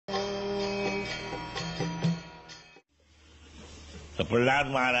So Prahlad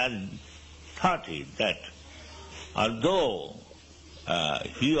Maharaj thought it that although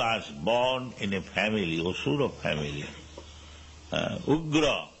he was born in a family, Asura family,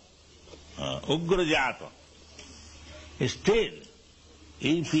 Ugra Jata, still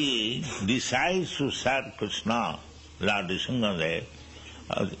if he decides to serve Krishna, Lord Nrsimhadev,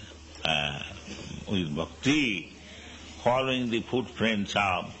 with bhakti, following the footprints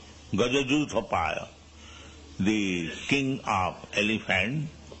of Gajajuthapaya, the king of elephant,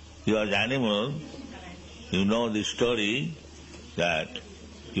 he was animal. You know the story that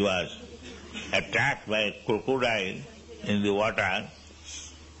he was attacked by a crocodile in the water.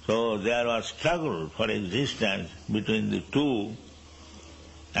 So there was struggle for existence between the two,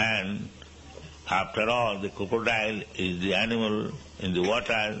 and after all the crocodile is the animal in the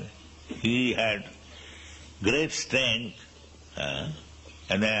water. He had great strength,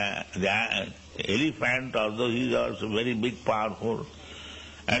 and the elephant, although he is also very big, powerful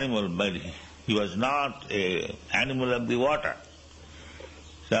animal, but he was not an animal of the water.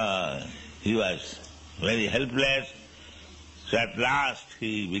 So he was very helpless. So at last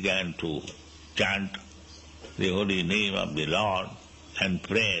he began to chant the holy name of the Lord and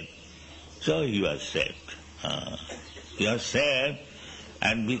prayed. So he was saved. He was saved,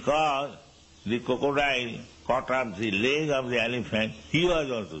 and because the crocodile caught up the leg of the elephant, he was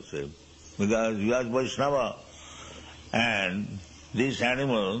also saved, because he was Vaishnava. And this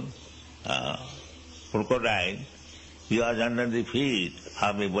animal, crocodile, he was under the feet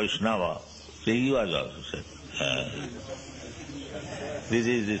of a Vaishnava, so he was also saved. This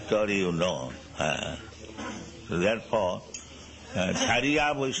is the story you know. So therefore,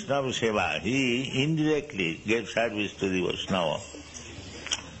 Chariya Vaishnava Seva, he indirectly gave service to the Vaishnava,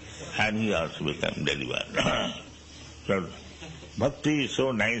 and he also became delivered. So bhakti is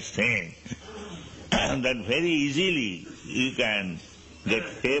so nice thing that very easily you can get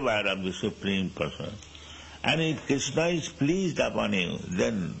favor of the Supreme Person. And if Krishna is pleased upon you,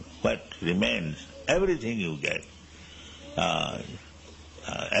 then what remains? Everything you get.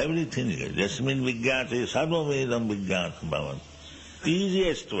 Everything you get. Jasmin Vijnate Sarvavedam Vijnate Bhavan.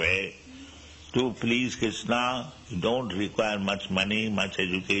 Easiest way to please Krishna, you don't require much money, much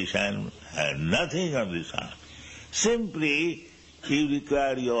education, nothing of this sort. Simply, you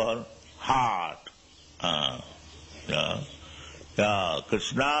require your heart.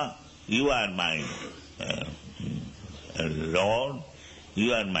 Krishna, you are my Lord,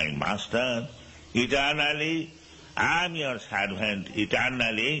 you are my Master. Eternally, I am your servant.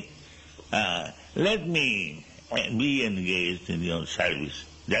 Eternally, let me be engaged in your service.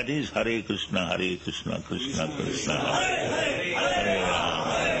 That is Hare Krishna, Krishna Krishna, Hare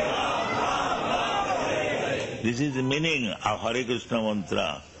Rama. This is the meaning of Hare Krishna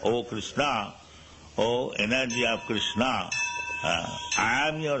mantra. O Krishna, O energy of Krishna, I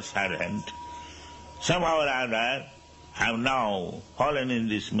am your servant. Somehow or other, I have now fallen in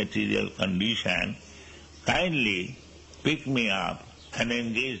this material condition. Kindly pick me up and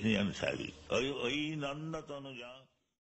engage me in service. Oi Nanda Tanuja.